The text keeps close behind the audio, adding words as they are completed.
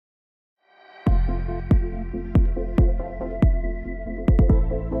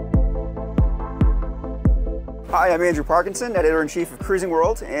Hi, I'm Andrew Parkinson, Editor-in-Chief of Cruising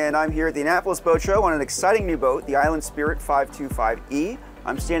World, and I'm here at the Annapolis Boat Show on an exciting new boat, the Island Spirit 525E.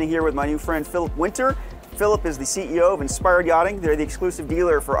 I'm standing here with my new friend Philip Winter. Philip is the CEO of Inspired Yachting. They're the exclusive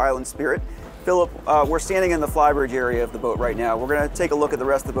dealer for Island Spirit. Philip, we're standing in the flybridge area of the boat right now. We're going to take a look at the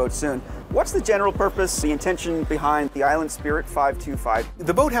rest of the boat soon. What's the general purpose, the intention behind the Island Spirit 525?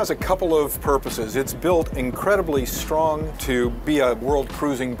 The boat has a couple of purposes. It's built incredibly strong to be a world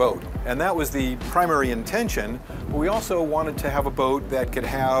cruising boat, and that was the primary intention. We also wanted to have a boat that could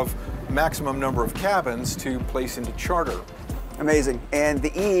have maximum number of cabins to place into charter. Amazing. And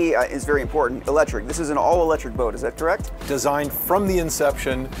the E is very important, electric. This is an all-electric boat, is that correct? Designed from the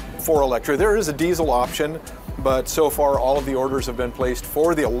inception for electric. There is a diesel option, but so far all of the orders have been placed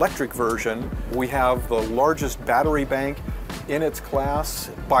for the electric version. We have the largest battery bank in its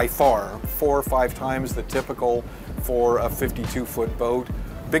class by far, 4 or 5 times the typical for a 52-foot boat.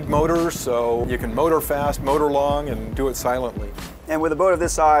 Big motors, so you can motor fast, motor long, and do it silently. And with a boat of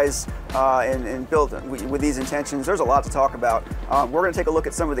this size and built with these intentions, there's a lot to talk about. We're going to take a look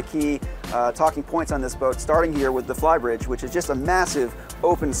at some of the key talking points on this boat, starting here with the flybridge, which is just a massive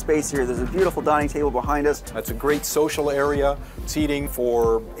open space here. There's a beautiful dining table behind us. That's a great social area, seating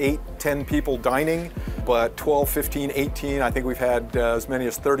for 8, 10 people dining, but 12, 15, 18, I think we've had as many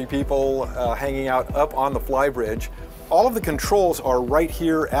as 30 people hanging out up on the flybridge. All of the controls are right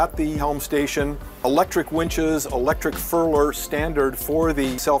here at the helm station. Electric winches, electric furler, standard for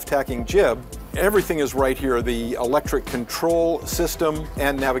the self-tacking jib. Everything is right here, the electric control system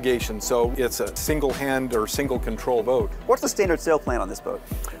and navigation. So it's a single hand or single control boat. What's the standard sail plan on this boat?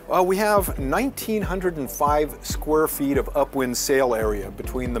 We have 1,905 square feet of upwind sail area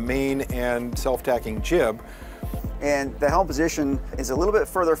between the main and self-tacking jib. And the helm position is a little bit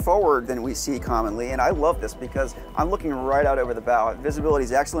further forward than we see commonly, and I love this because I'm looking right out over the bow. Visibility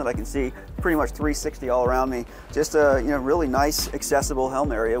is excellent. I can see pretty much 360 all around me. Just a really nice, accessible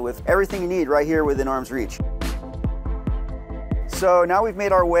helm area with everything you need right here within arm's reach. So now we've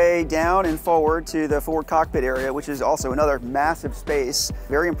made our way down and forward to the forward cockpit area, which is also another massive space.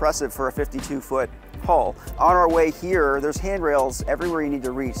 Very impressive for a 52-foot hull. On our way here, there's handrails everywhere you need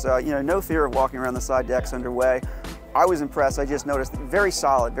to reach. So, no fear of walking around the side decks underway. I was impressed. I just noticed very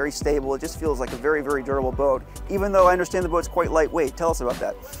solid, very stable. It just feels like a very, very durable boat, even though I understand the boat's quite lightweight. Tell us about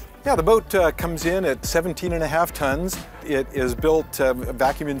that. Yeah, the boat comes in at 17.5 tons. It is built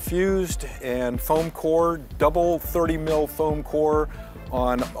vacuum infused and foam core, double 30 mil foam core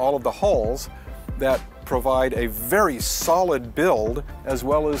on all of the hulls that provide a very solid build, as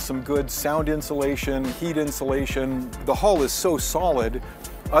well as some good sound insulation, heat insulation. The hull is so solid,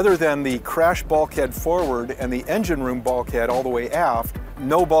 other than the crash bulkhead forward and the engine room bulkhead all the way aft,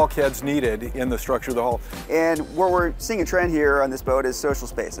 no bulkheads needed in the structure of the hull. And where we're seeing a trend here on this boat is social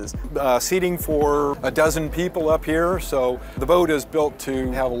spaces. Seating for a dozen people up here, so the boat is built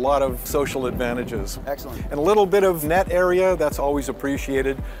to have a lot of social advantages. Excellent. And a little bit of net area, that's always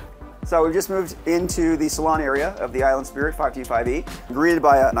appreciated. So we've just moved into the salon area of the Island Spirit 525E, greeted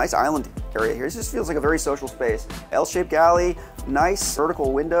by a nice island area here. This just feels like a very social space. L-shaped galley, nice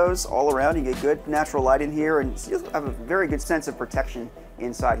vertical windows all around. You get good natural light in here, and you have a very good sense of protection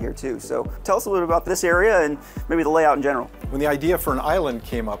inside here too. So tell us a little bit about this area and maybe the layout in general. When the idea for an island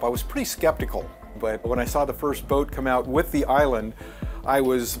came up, I was pretty skeptical, but when I saw the first boat come out with the island, I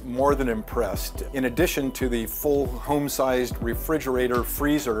was more than impressed. In addition to the full home-sized refrigerator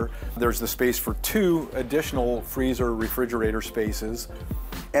freezer, there's the space for 2 additional freezer refrigerator spaces.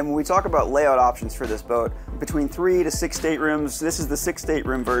 And when we talk about layout options for this boat, between 3 to 6 staterooms, this is the 6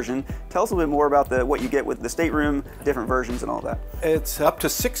 stateroom version. Tell us a little bit more about what you get with the stateroom, different versions and all that. It's up to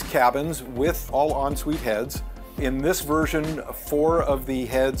 6 cabins with all ensuite heads. In this version, 4 of the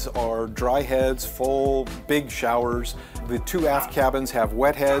heads are dry heads, full big showers. The 2 aft cabins have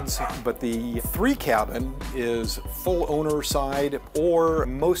wet heads, but the 3 cabin is full owner side, or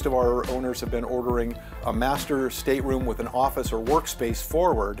most of our owners have been ordering a master stateroom with an office or workspace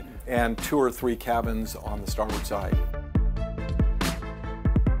forward and 2 or 3 cabins on the starboard side.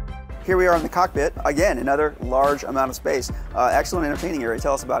 Here we are in the cockpit. Again, another large amount of space. Excellent entertaining area.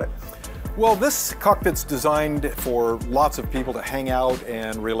 Tell us about it. Well, this cockpit's designed for lots of people to hang out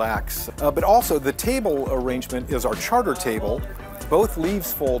and relax. But also the table arrangement is our charter table. Both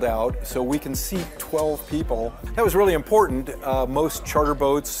leaves fold out so we can seat 12 people. That was really important. Most charter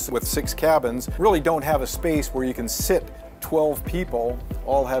boats with 6 cabins really don't have a space where you can sit 12 people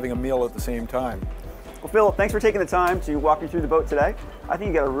all having a meal at the same time. Well, Phil, thanks for taking the time to walk me through the boat today. I think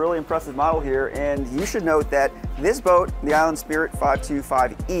you got a really impressive model here, and you should note that this boat, the Island Spirit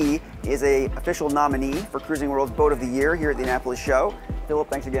 525E, is an official nominee for Cruising World's Boat of the Year here at the Annapolis Show. Philip,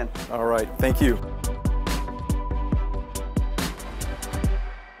 thanks again. All right, thank you.